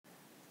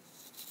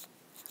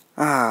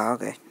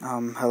Okay.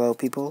 Hello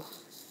people.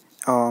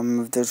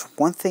 If there's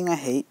one thing I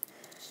hate,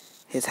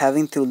 is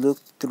having to look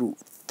through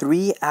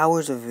 3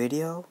 hours of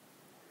video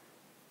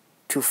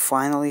to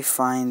finally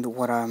find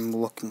what I'm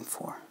looking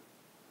for.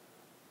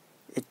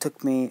 It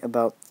took me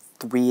about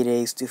 3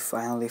 days to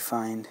finally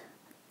find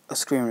a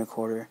screen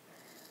recorder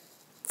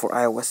for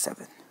iOS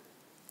 7.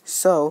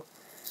 So,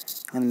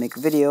 I'm going to make a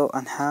video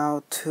on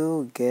how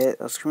to get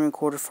a screen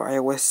recorder for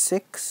iOS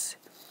 6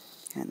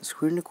 and a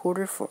screen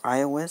recorder for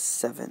iOS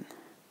 7.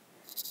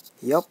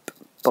 Yup,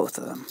 both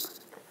of them.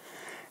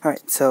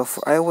 Alright, so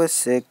for iOS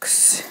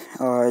 6,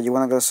 you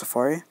want to go to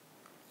Safari?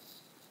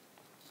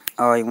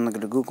 You want to go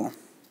to Google.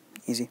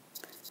 Easy.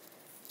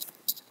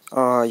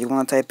 You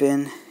want to type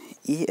in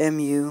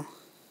EMU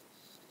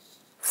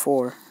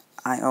for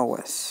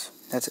iOS.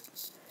 That's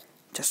it.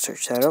 Just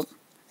search that up,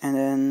 and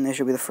then it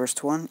should be the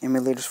first one.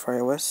 Emulators for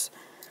iOS.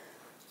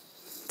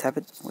 Tap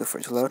it, wait for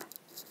it to load.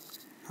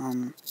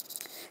 And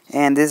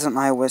this is on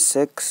iOS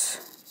 6.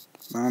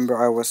 Remember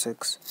iOS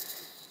 6.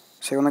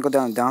 So you want to go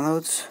down to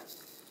Downloads.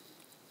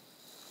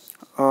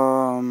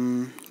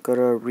 Go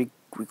to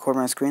record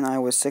my screen,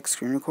 iOS 6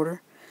 screen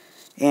recorder.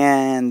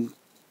 And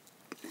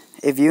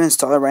if you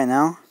install it right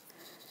now,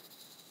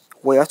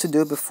 what you have to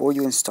do before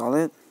you install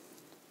it,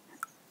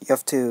 you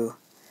have to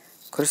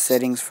go to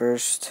settings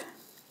first.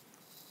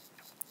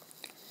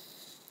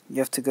 You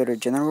have to go to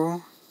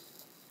general,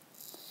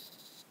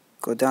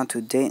 go down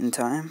to date and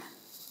time,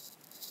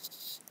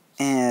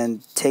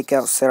 and take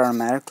out set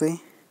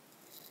automatically,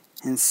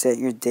 and set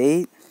your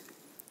date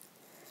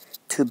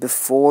to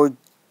before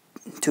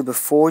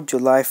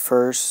July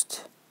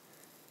 1st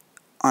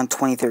on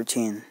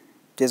 2013.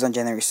 This is on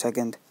January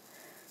 2nd,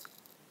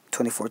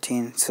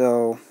 2014.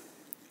 So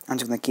I'm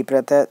just gonna keep it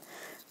at that.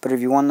 But if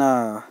you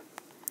wanna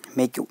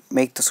make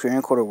the screen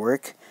recorder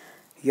work,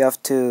 you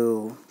have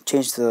to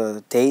change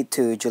the date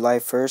to July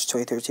 1st,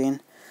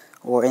 2013,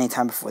 or any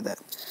time before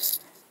that,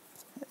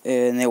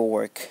 and it will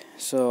work.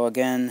 So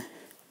again,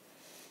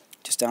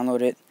 just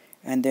download it,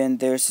 and then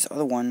there's this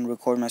other one,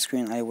 record my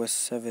screen, iOS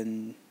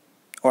 7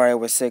 or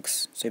iOS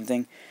 6, same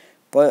thing.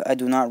 But I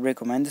do not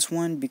recommend this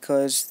one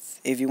because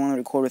if you want to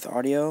record with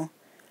audio,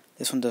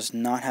 this one does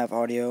not have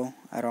audio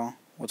at all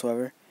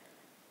whatsoever.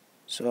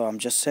 So I'm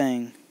just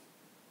saying,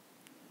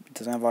 it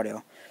doesn't have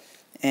audio.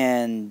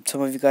 And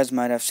some of you guys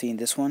might have seen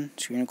this one,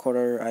 screen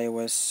recorder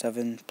iOS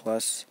 7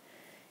 Plus.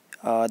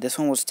 This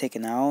one was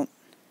taken out.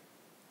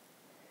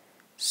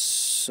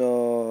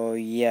 So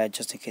yeah,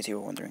 just in case you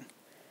were wondering.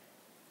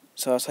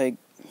 So I was like,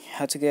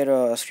 how to get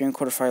a screen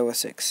recorder for iOS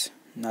 6.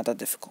 Not that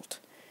difficult.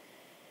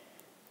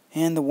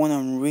 And the one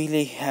I'm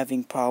really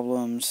having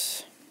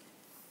problems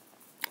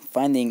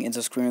finding is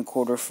a screen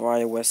recorder for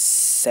iOS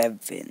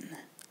 7.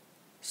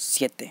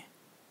 Siete.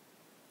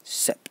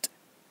 Sept.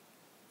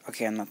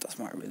 Okay, I'm not that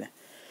smart really.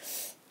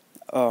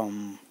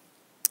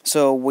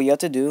 So what you have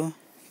to do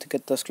to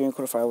get the screen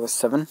recorder for iOS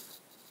 7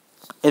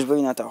 is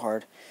really not that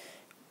hard.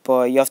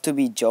 But you have to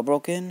be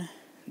jailbroken.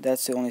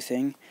 That's the only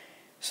thing.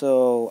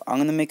 So I'm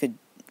gonna make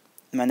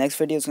my next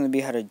video is gonna be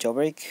how to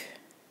jailbreak.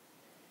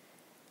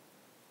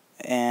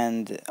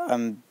 And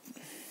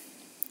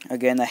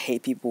again, I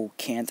hate people who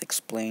can't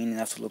explain and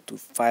have to look through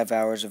 5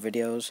 hours of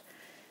videos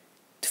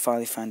to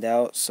finally find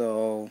out.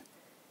 So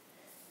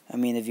I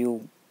mean, I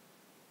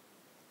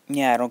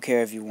don't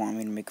care if you want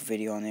me to make a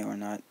video on it or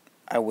not.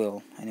 I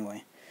will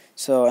anyway.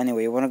 So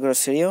anyway, you want to go to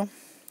studio?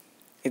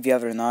 If you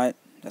have it or not,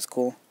 that's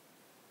cool.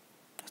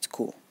 That's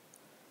cool.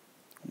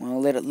 I'm gonna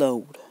let it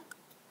load.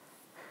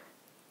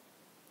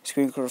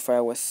 Screen recorder for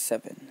iOS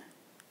 7.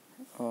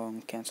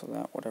 Cancel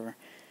that, whatever.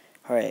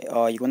 Alright,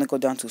 you want to go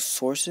down to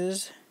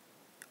sources,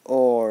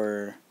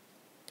 or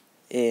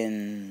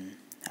in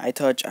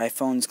iTouch,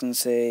 iPhone, it's going to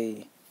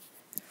say,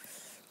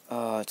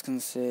 I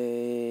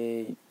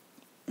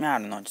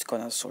don't know, just go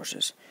down to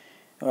sources.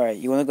 Alright,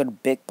 you want to go to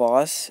Big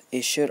Boss.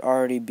 It should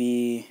already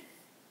be,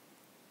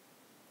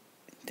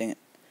 dang it,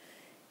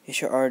 it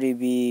should already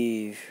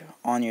be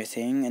on your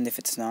thing, and if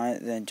it's not,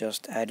 then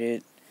just add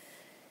it.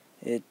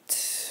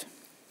 It's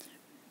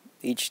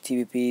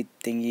HTTP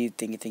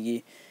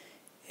thingy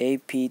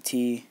apt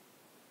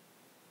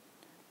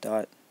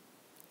dot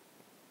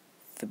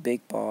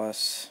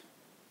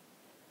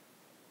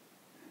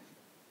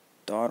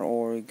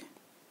thebigboss.org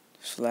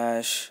 /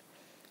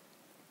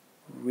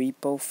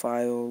 repo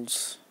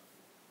files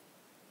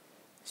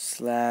 /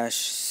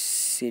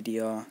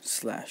 cydia /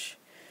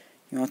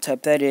 you want to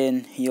type that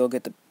in, you'll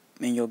get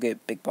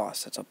Big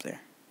Boss. That's up there.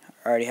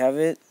 I already have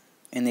it,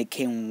 and it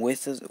came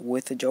with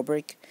the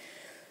jailbreak.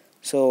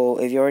 So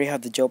if you already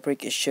have the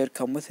jailbreak, it should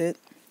come with it.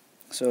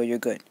 So you're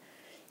good.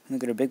 You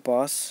want to go to Big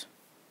Boss,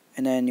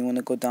 and then you want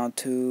to go down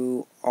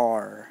to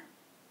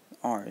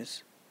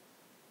R's.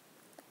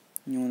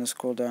 You want to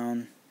scroll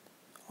down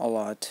a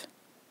lot,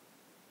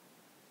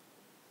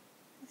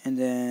 and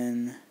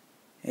then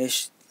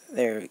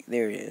there it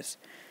is.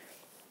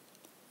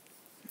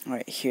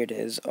 Alright, here it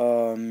is.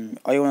 All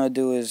you want to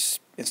do is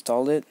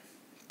install it.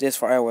 This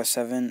for iOS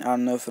 7. I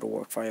don't know if it'll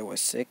work for iOS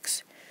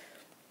 6.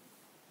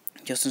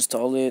 Just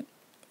install it.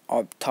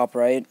 Top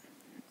right,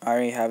 I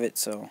already have it,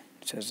 so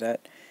it says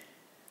that.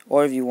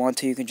 Or if you want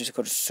to, you can just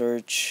go to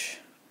search.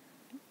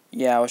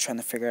 Yeah, I was trying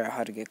to figure out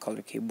how to get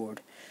color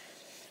keyboard.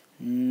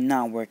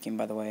 Not working,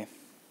 by the way.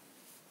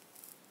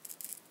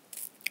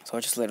 So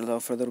I'll just let it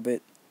load for a little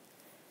bit.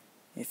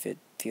 If it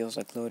feels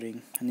like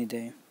loading any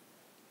day.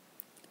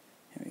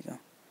 Here we go.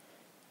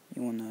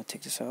 You want to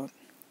take this out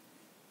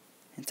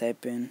and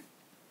type in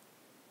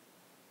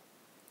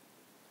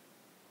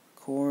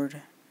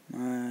record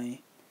my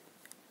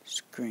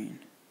screen.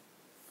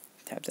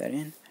 Tap that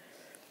in,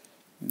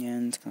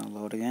 and it's gonna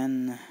load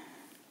again,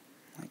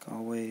 like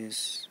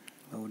always,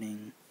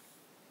 loading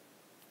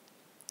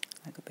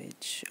like a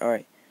bitch.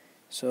 Alright,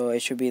 so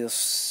it should be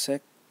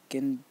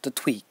the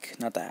tweak,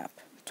 not the app,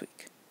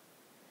 tweak.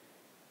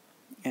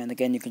 And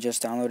again, you can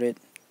just download it,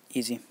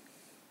 easy.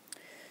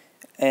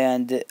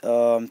 And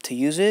to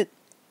use it,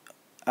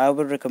 I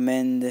would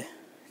recommend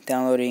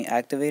downloading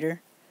Activator,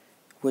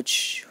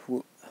 which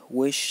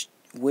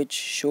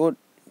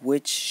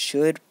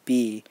should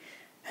be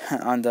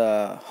on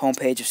the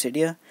homepage of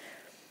Cydia.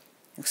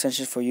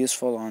 Extensions for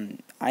useful on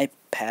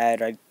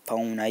iPad,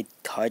 iPhone,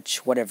 iTouch,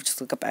 whatever.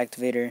 Just look up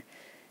Activator,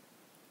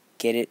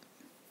 get it,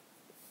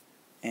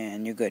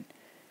 and you're good.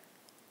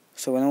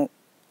 So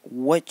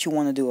what you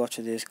want to do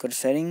after this, go to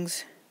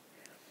settings.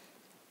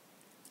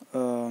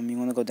 You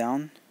want to go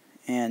down,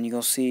 and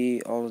you'll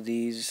see all of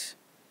these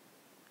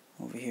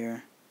over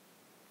here.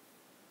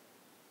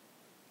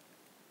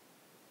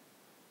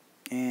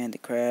 And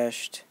it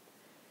crashed.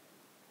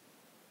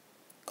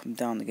 Come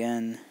down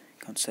again,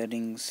 go to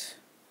settings,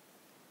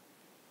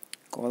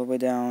 go all the way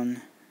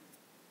down,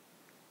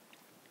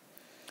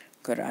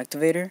 go to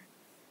Activator,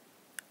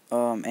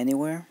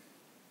 anywhere,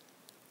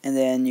 and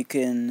then you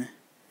can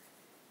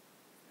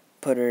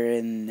put it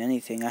in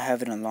anything. I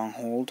have it in long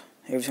hold.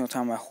 Every single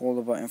time I hold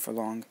the button for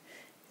long,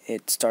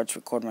 it starts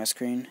recording my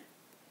screen,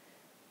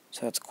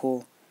 so that's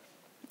cool.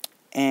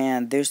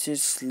 And there's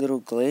this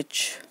little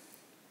glitch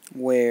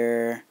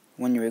where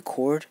when you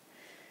record,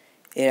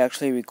 it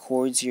actually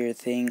records your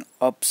thing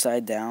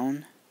upside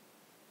down.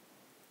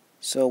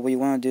 So what you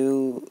want to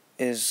do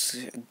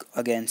is,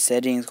 again,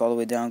 settings, go all the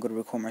way down, go to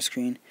record my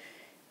screen,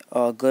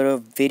 go to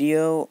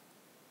video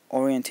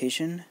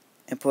orientation,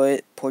 and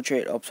put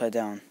portrait upside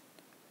down.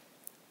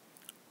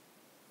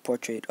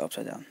 Portrait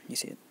upside down, you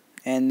see it.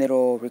 And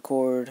it'll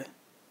record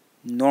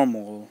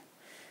normal.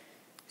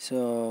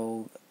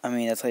 So, I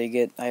mean, that's how you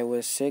get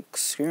iOS 6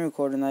 screen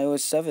record and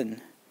iOS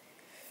 7.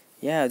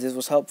 Yeah, if this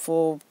was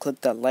helpful,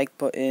 click that like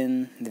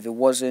button. If it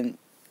wasn't,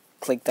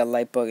 click that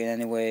like button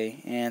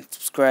anyway. And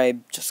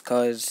subscribe just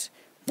cause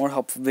more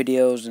helpful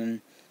videos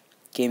and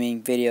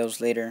gaming videos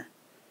later.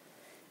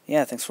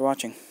 Yeah, thanks for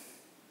watching.